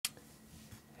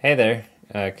Hey there,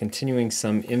 continuing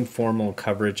some informal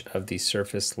coverage of the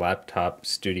Surface Laptop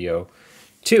Studio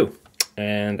 2.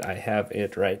 And I have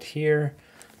it right here.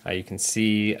 You can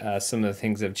see some of the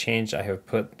things have changed. I have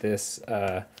put this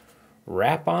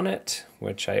wrap on it,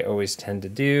 which I always tend to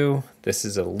do. This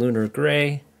is a lunar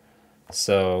gray,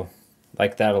 so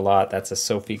like that a lot. That's a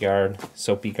Soapy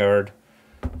Guard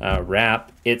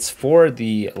wrap. It's for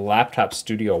the Laptop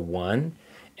Studio 1.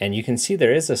 And you can see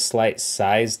there is a slight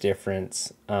size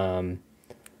difference in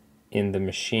the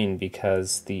machine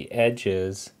because the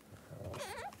edges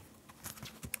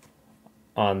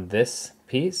on this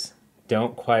piece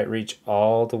don't quite reach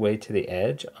all the way to the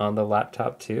edge on the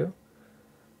Laptop 2.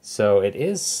 So it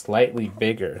is slightly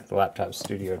bigger, the Laptop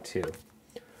Studio 2.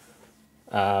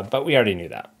 But we already knew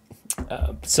that.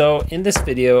 So in this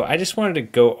video, I just wanted to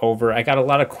go over, I got a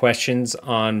lot of questions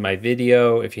on my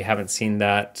video. If you haven't seen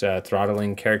that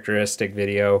throttling characteristic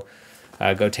video,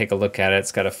 go take a look at it.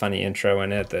 It's got a funny intro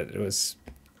in it that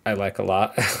I like a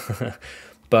lot.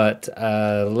 But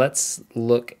let's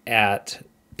look at,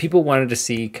 people wanted to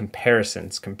see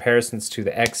comparisons to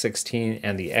the X16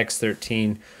 and the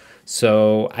X13.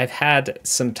 So I've had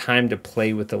some time to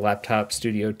play with the Laptop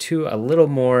Studio 2 a little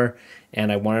more, and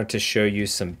I wanted to show you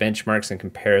some benchmarks and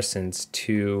comparisons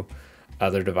to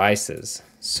other devices.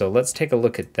 So let's take a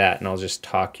look at that, and I'll just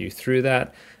talk you through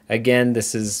that. Again,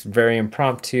 this is very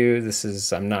impromptu.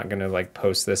 I'm not gonna like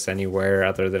post this anywhere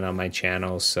other than on my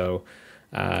channel. So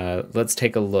let's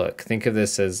take a look. Think of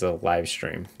this as a live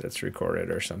stream that's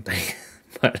recorded or something.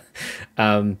 But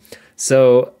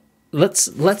so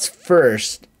let's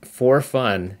first, for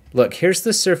fun, look, here's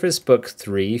the Surface Book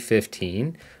 3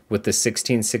 15 with the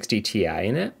 1660 Ti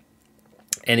in it.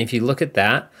 And if you look at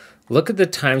that, look at the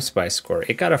TimeSpy score.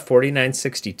 It got a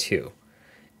 4962.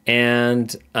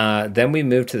 And then we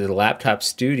moved to the Laptop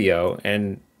Studio,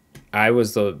 and I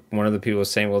was one of the people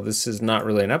saying, well, this is not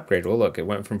really an upgrade. Well, look, it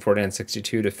went from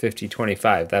 4962 to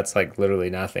 5025. That's like literally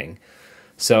nothing.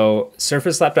 So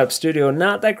Surface Laptop Studio,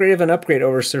 not that great of an upgrade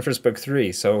over Surface Book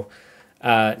 3. So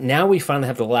now we finally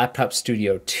have the Laptop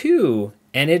Studio 2,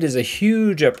 and it is a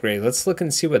huge upgrade. Let's look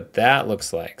and see what that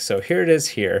looks like. So here it is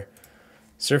here,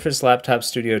 Surface Laptop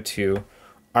Studio 2.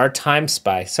 Our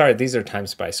TimeSpy, sorry, these are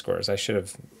TimeSpy scores. I should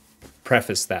have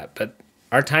prefaced that, but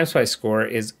our TimeSpy score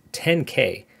is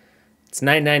 10K. It's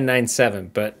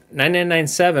 9997, but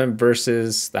 9997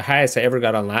 versus the highest I ever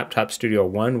got on Laptop Studio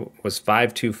 1 was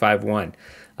 5251.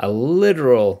 A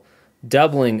literal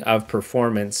doubling of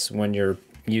performance when you're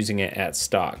using it at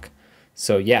stock.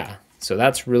 So yeah, so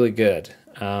that's really good.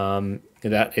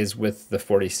 That is with the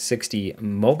 4060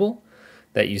 mobile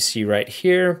that you see right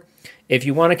here. If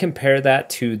you want to compare that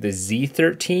to the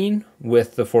Z13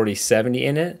 with the 4070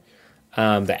 in it,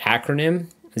 the acronym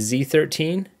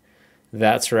Z13,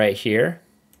 that's right here.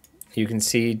 You can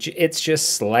see it's just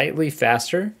slightly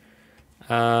faster.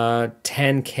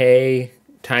 10K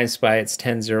TimeSpy, it's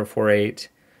 10048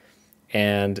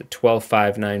 and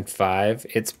 12595.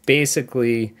 It's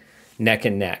basically neck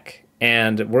and neck.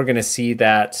 And we're going to see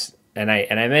that, and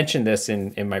I mentioned this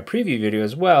in my preview video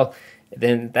as well,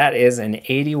 then that is an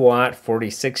 80 watt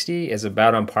 4060 is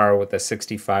about on par with a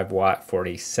 65 watt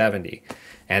 4070.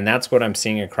 And that's what I'm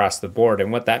seeing across the board. And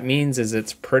what that means is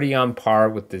it's pretty on par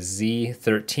with the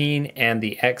Z13 and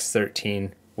the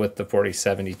X13 with the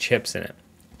 4070 chips in it.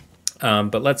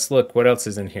 But let's look, what else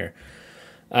is in here?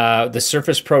 The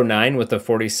Surface Pro 9 with the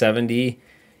 4070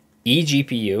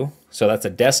 eGPU. So that's a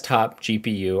desktop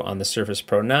GPU on the Surface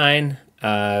Pro 9.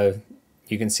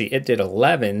 You can see it did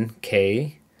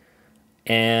 11K.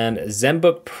 And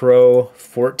ZenBook Pro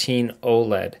 14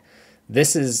 OLED.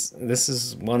 This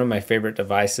is one of my favorite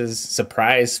devices,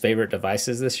 surprise favorite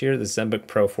devices this year, the ZenBook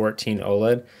Pro 14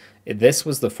 OLED. This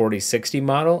was the 4060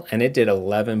 model, and it did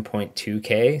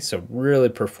 11.2K, so really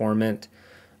performant.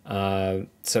 So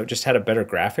it just had a better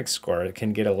graphics score. It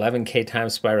can get 11K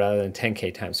TimeSpy rather than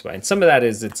 10K TimeSpy. And some of that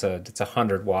is it's a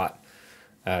 100 watt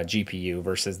GPU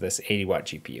versus this 80 watt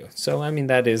GPU. So I mean,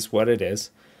 that is what it is.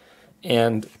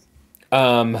 And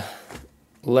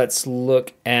let's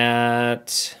look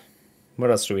at, what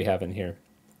else do we have in here?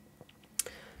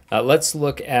 Let's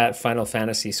look at Final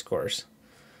Fantasy scores.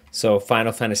 So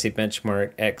Final Fantasy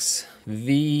Benchmark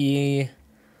XV.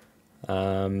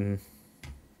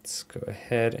 Let's go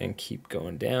ahead and keep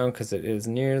going down because it is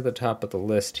near the top of the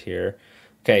list here.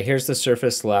 Okay, here's the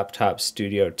Surface Laptop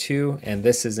Studio 2, and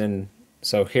this is in,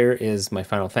 so here is my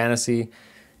Final Fantasy,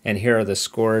 and here are the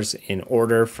scores in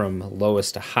order from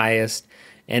lowest to highest.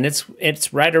 And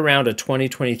it's right around a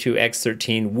 2022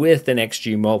 X13 with an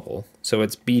XG Mobile. So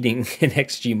it's beating an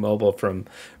XG Mobile from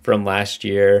last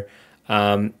year.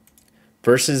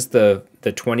 Versus the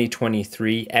the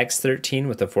 2023 X13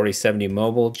 with the 4070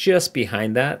 mobile just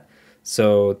behind that.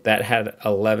 So that had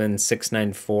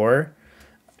 11694,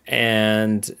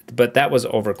 but that was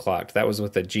overclocked. That was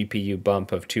with a GPU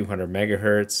bump of 200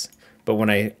 megahertz. But when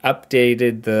I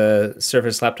updated the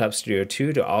Surface Laptop Studio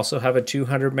 2 to also have a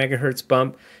 200 megahertz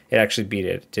bump, it actually beat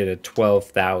it. It did a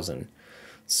 12,000.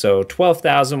 So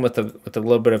 12,000 with a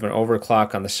little bit of an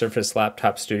overclock on the Surface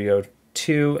Laptop Studio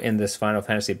 2 in this Final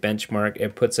Fantasy benchmark,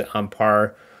 it puts it on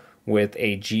par with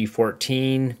a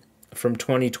G14 from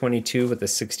 2022 with the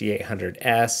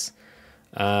 6800S.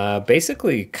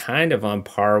 Basically kind of on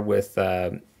par with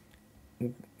the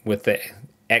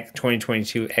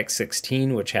 2022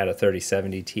 X16, which had a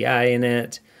 3070 Ti in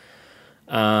it.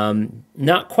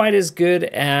 Not quite as good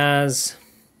as...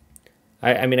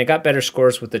 I mean, I got better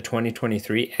scores with the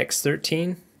 2023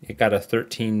 X13. It got a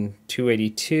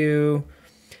 13282.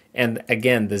 And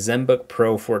again, the ZenBook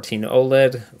Pro 14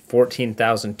 OLED,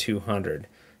 14,200.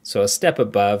 So a step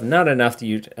above, not enough that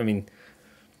you, I mean,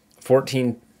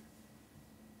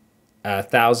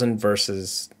 14,000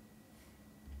 versus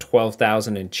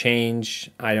 12,000 and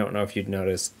change. I don't know if you'd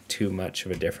notice too much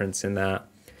of a difference in that.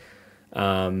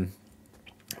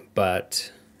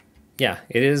 But yeah,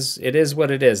 it is what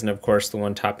it is. And of course, the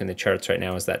one topping the charts right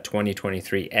now is that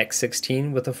 2023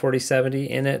 X16 with a 4070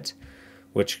 in it,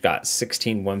 which got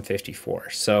 16,154.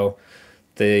 So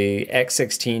the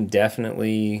X16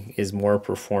 definitely is more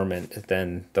performant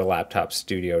than the Laptop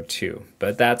Studio 2,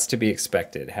 but that's to be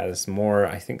expected. It has more,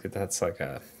 I think that's like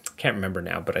I can't remember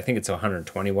now, but I think it's a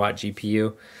 120 watt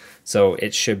GPU. So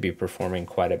it should be performing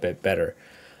quite a bit better.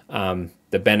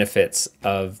 The benefits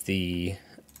of the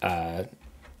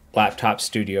Laptop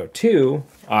Studio 2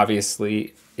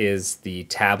 obviously is the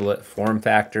tablet form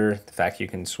factor, the fact you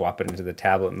can swap it into the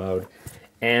tablet mode,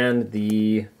 and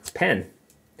the pen.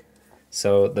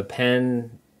 So the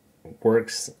pen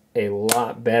works a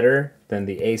lot better than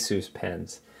the Asus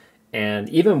pens, and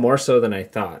even more so than I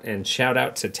thought. And shout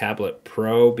out to Tablet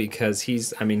Pro, because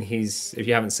he's, if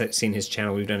you haven't seen his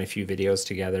channel, we've done a few videos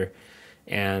together,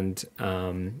 and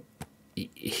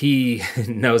he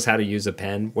knows how to use a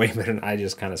pen way better than I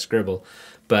just kind of scribble.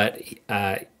 But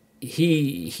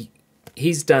he's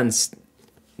done,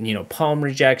 palm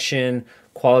rejection,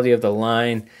 quality of the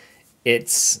line.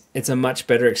 It's a much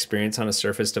better experience on a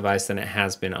Surface device than it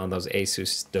has been on those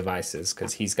Asus devices,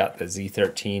 because he's got the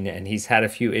Z13 and he's had a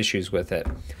few issues with it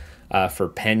for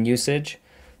pen usage.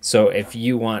 So if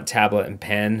you want tablet and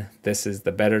pen, this is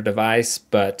the better device.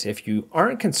 But if you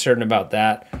aren't concerned about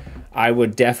that, I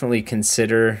would definitely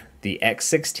consider the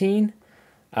X16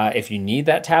 if you need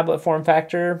that tablet form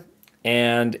factor.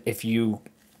 And if you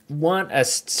want a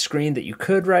screen that you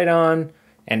could write on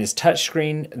and is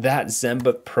touchscreen, that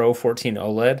ZenBook Pro 14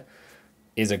 OLED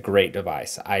is a great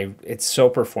device. It's so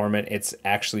performant. It's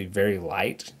actually very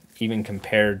light, even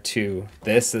compared to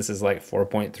this. This is like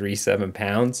 4.37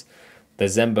 pounds. The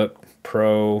ZenBook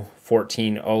Pro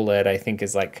 14 OLED, I think,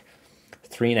 is like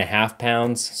 3.5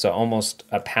 pounds, so almost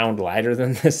a pound lighter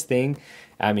than this thing.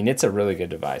 I mean, it's a really good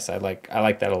device. I like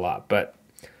that a lot. But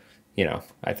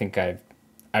I think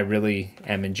I really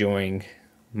am enjoying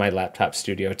my Laptop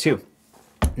Studio 2.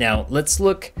 Now let's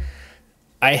look.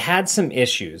 I had some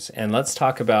issues, and let's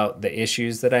talk about the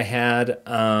issues that I had.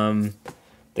 The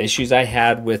issues I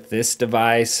had with this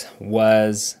device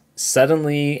was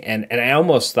suddenly, and I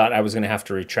almost thought I was going to have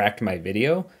to retract my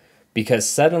video, because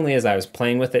suddenly as I was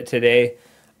playing with it today,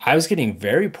 I was getting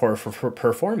very poor for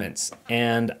performance,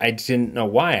 and I didn't know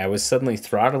why. I was suddenly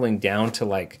throttling down to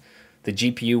like, the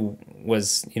GPU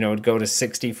was, it would go to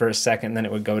 60 for a second, then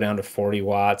it would go down to 40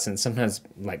 watts and sometimes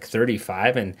like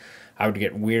 35, and I would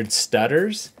get weird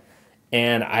stutters,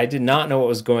 and I did not know what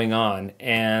was going on.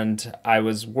 And I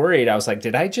was worried. I was like,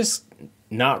 did I just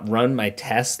not run my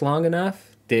test long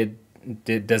enough?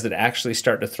 Does it actually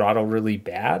start to throttle really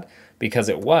bad? Because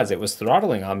it was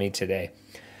throttling on me today.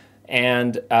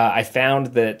 And I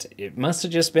found that it must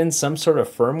have just been some sort of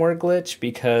firmware glitch,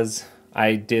 because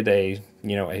I did a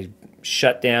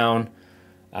shutdown,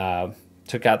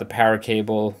 took out the power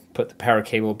cable, put the power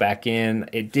cable back in.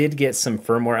 It did get some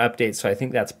firmware updates, so I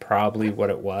think that's probably what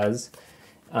it was.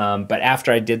 But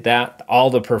after I did that, all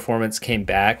the performance came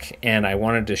back, and I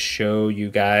wanted to show you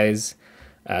guys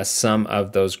some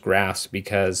of those graphs,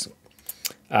 because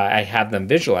I have them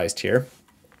visualized here.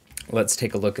 Let's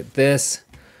take a look at this.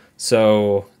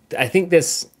 So I think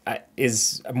this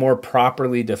is more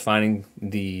properly defining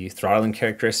the throttling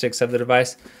characteristics of the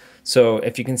device. So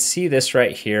if you can see this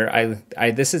right here,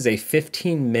 this is a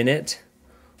 15-minute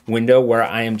window where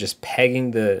I am just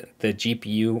pegging the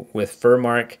GPU with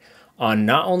Furmark on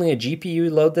not only a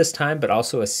GPU load this time, but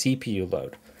also a CPU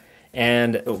load.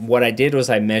 And what I did was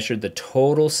I measured the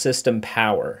total system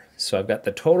power. So I've got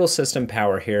the total system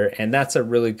power here, and that's a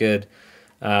really good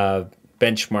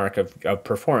benchmark of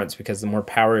performance, because the more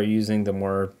power you're using, the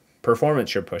more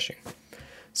performance you're pushing.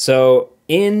 So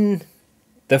in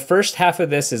the first half of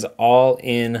this is all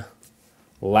in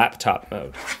laptop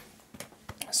mode.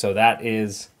 So that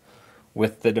is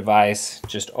with the device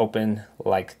just open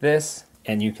like this,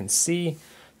 and you can see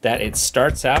that it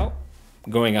starts out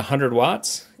going 100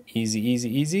 watts, easy, easy,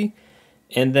 easy,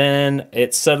 and then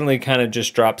it suddenly kind of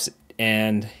just drops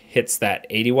and hits that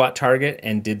 80 watt target,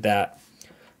 and did that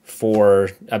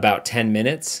for about 10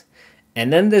 minutes.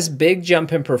 And then this big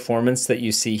jump in performance that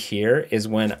you see here is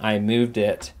when I moved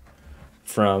it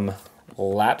from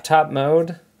laptop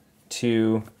mode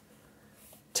to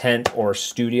tent or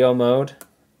studio mode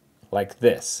like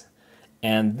this.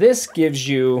 And this gives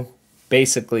you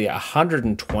basically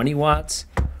 120 watts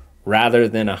rather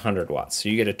than 100 watts. So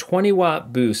you get a 20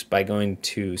 watt boost by going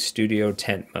to studio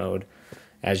tent mode,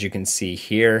 as you can see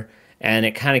here. And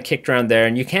it kind of kicked around there.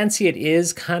 And you can see it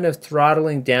is kind of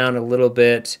throttling down a little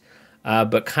bit,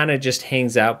 but kind of just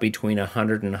hangs out between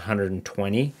 100 and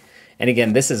 120. And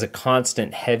again, this is a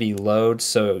constant heavy load,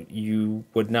 so you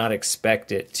would not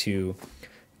expect it to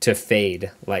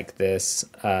fade like this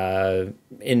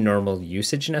in normal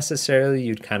usage necessarily.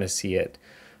 You'd kind of see it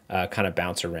kind of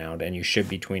bounce around, and you should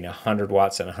be between 100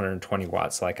 watts and 120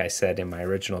 watts, like I said in my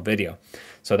original video.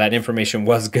 So that information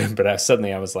was good, but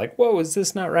suddenly I was like, whoa, is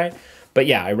this not right? But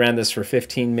yeah, I ran this for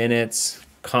 15 minutes,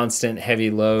 constant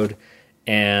heavy load,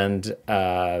 and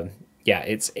yeah,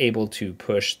 it's able to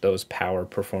push those power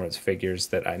performance figures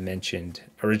that I mentioned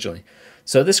originally.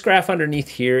 So this graph underneath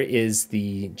here is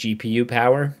the GPU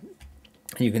power.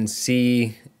 You can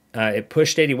see it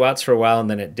pushed 80 watts for a while,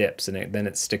 and then it dips, and then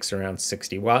it sticks around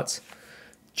 60 watts.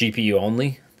 GPU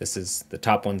only. This is the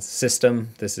top one's system.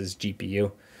 This is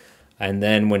GPU. And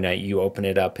then when you open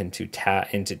it up into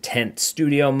tent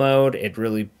studio mode, it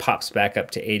really pops back up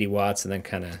to 80 watts and then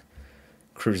kind of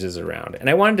cruises around. And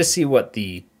I wanted to see what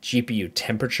the GPU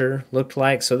temperature looked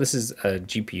like. So this is a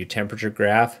GPU temperature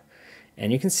graph.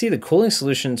 And you can see the cooling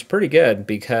solution is pretty good,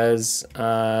 because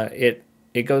it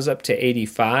goes up to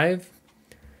 85.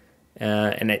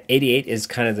 And at 88 is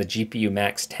kind of the GPU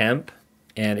max temp.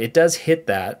 And it does hit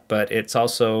that, but it's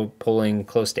also pulling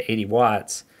close to 80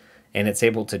 watts. And it's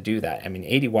able to do that. I mean,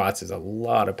 80 watts is a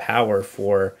lot of power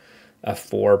for a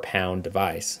 4-pound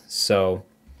device. So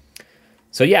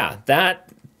yeah,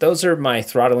 those are my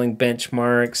throttling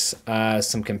benchmarks,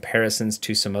 some comparisons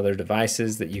to some other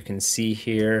devices that you can see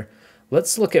here.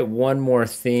 Let's look at one more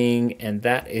thing, and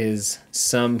that is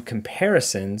some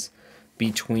comparisons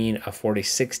between a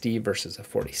 4060 versus a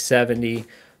 4070.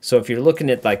 So if you're looking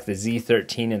at like the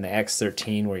Z13 and the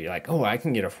X13, where you're like, oh, I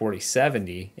can get a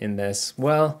 4070 in this.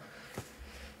 Well,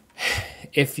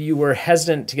 if you were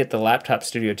hesitant to get the Laptop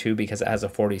Studio 2 because it has a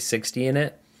 4060 in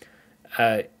it,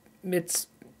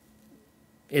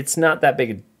 it's not that big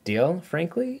a deal,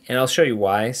 frankly, and I'll show you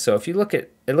why. So if you look at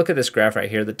this graph right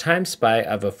here, the time spy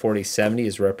of a 4070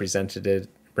 is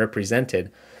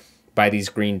represented by these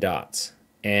green dots.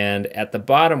 And at the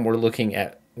bottom, we're looking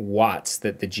at watts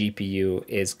that the GPU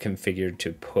is configured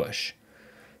to push.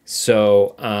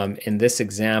 So in this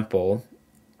example,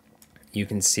 you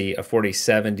can see a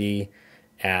 4070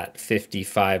 at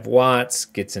 55 watts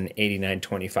gets an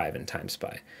 8925 in time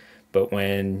spy. But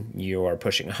when you are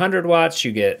pushing 100 watts,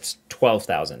 you get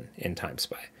 12,000 in time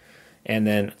spy. And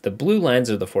then the blue lines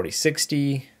are the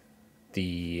 4060,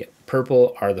 the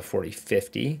purple are the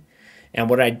 4050. And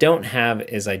what I don't have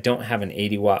is I don't have an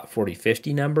 80 watt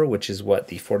 4050 number, which is what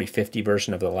the 4050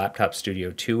 version of the Laptop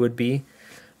Studio 2 would be.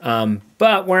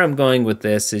 But where I'm going with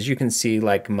this is you can see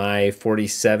like my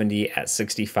 4070 at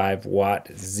 65 watt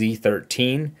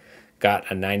Z13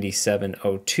 got a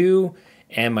 9702,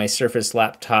 and my Surface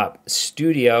Laptop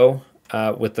Studio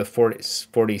with the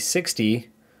 4060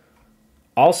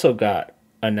 also got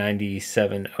a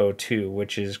 9702,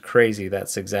 which is crazy.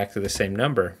 That's exactly the same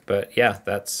number, but yeah,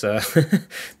 that's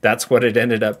that's what it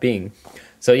ended up being.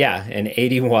 So yeah, an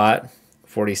 80 watt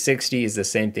 4060 is the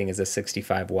same thing as a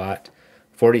 65 watt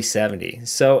 4070.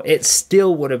 So it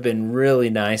still would have been really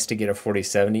nice to get a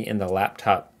 4070 in the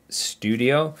Laptop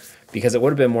Studio, because it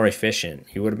would have been more efficient.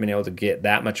 You would have been able to get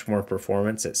that much more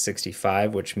performance at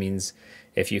 65, which means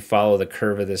if you follow the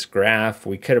curve of this graph,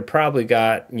 we could have probably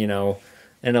got, you know,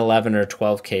 an 11 or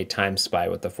 12K time spy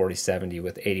with the 4070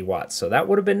 with 80 watts. So that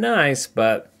would have been nice,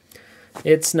 but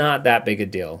it's not that big a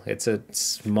deal. It's a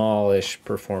smallish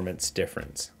performance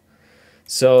difference.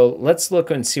 So let's look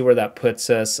and see where that puts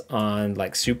us on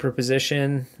like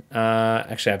superposition.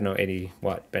 Actually, I have no 80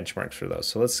 watt benchmarks for those,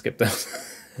 so let's skip those.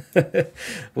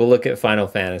 we'll look at Final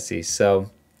Fantasy. So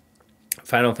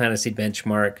Final Fantasy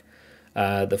benchmark,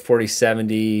 the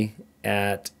 4070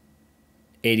 at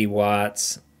 80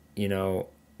 watts, you know,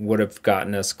 would have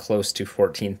gotten us close to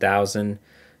 14,000,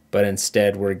 but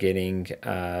instead we're getting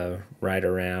right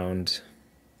around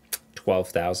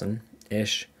 12,000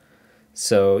 ish.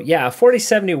 So yeah,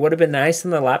 4070 would have been nice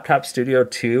in the Laptop Studio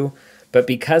 2, but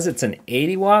because it's an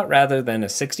 80 watt rather than a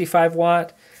 65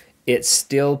 watt, it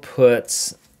still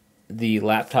puts the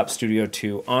Laptop Studio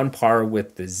 2 on par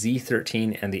with the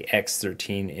Z13 and the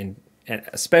X13, and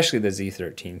especially the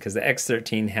Z13, because the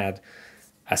X13 had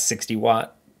a 60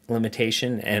 watt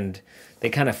limitation, and they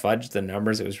kind of fudged the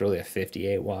numbers. It was really a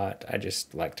 58 watt. I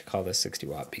just like to call this 60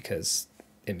 watt because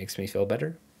it makes me feel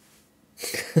better.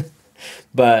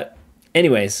 But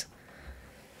anyways,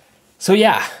 so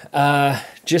yeah,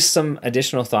 just some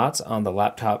additional thoughts on the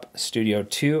Laptop Studio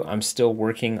 2. I'm still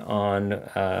working on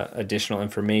additional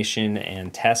information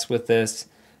and tests with this.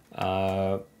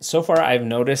 So far, I've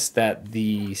noticed that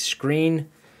the screen,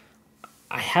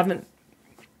 I have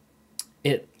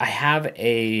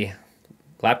a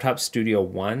Laptop Studio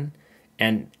 1,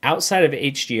 and outside of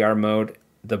HDR mode,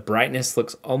 the brightness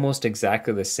looks almost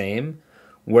exactly the same.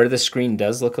 Where the screen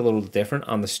does look a little different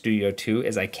on the Studio 2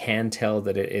 is I can tell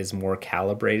that it is more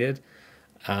calibrated.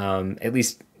 At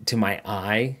least to my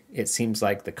eye, it seems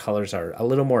like the colors are a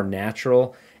little more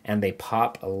natural and they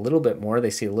pop a little bit more. They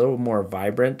seem a little more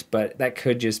vibrant, but that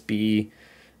could just be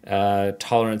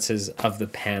tolerances of the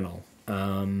panel.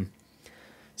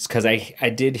 Because I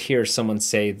did hear someone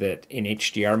say that in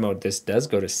HDR mode, this does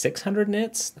go to 600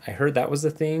 nits. I heard that was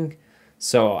a thing.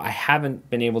 So I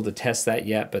haven't been able to test that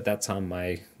yet, but that's on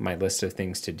my list of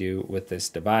things to do with this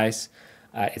device.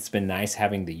 It's been nice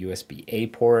having the USB-A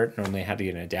port. Normally I had to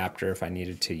get an adapter if I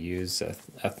needed to use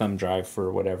a thumb drive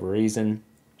for whatever reason.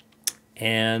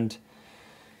 And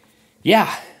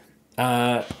yeah,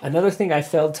 another thing I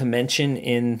failed to mention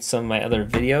in some of my other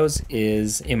videos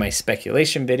is in my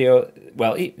speculation video.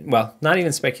 Well, not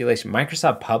even speculation.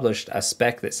 Microsoft published a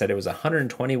spec that said it was a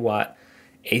 120 watt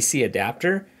AC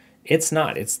adapter. It's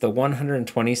not. It's the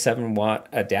 127 watt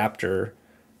adapter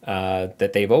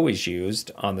that they've always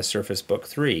used on the Surface Book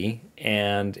 3,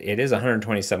 and it is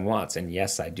 127 watts. And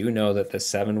yes, I do know that the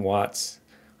 7 watts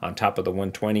on top of the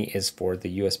 120 is for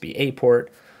the USB-A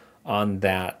port on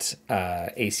that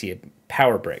AC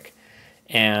power brick.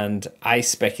 And I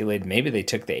speculated maybe they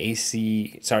took the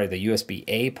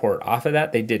USB-A port off of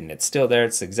that. They didn't. It's still there.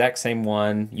 It's the exact same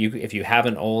one. If you have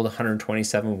an old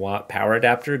 127 watt power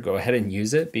adapter, go ahead and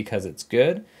use it because it's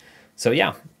good. So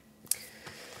yeah,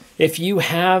 if you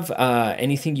have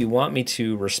anything you want me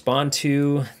to respond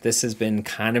to, this has been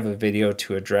kind of a video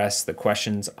to address the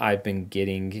questions I've been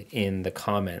getting in the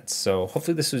comments. So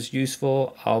hopefully this was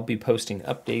useful. I'll be posting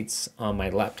updates on my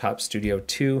Laptop Studio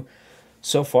 2.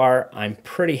 So far, I'm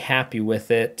pretty happy with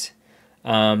it.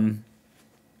 And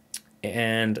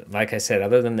like I said,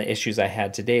 other than the issues I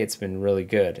had today, it's been really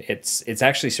good. It's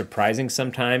actually surprising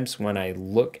sometimes when I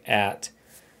look at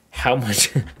how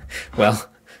much, well,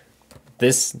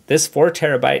 this 4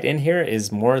 terabyte in here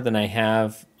is more than I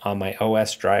have on my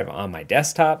OS drive on my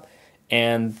desktop.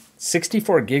 And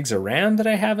 64 gigs of RAM that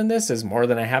I have in this is more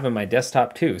than I have in my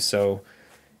desktop too. So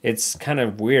it's kind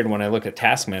of weird when I look at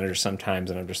Task Manager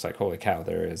sometimes and I'm just like, holy cow,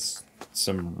 there is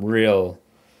some real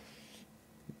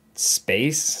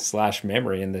space /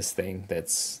 memory in this thing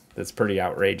that's pretty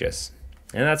outrageous.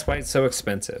 And that's why it's so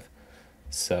expensive.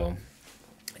 So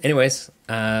anyways,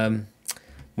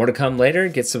 more to come later.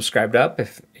 Get subscribed up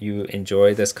if you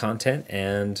enjoy this content,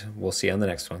 and we'll see you on the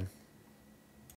next one.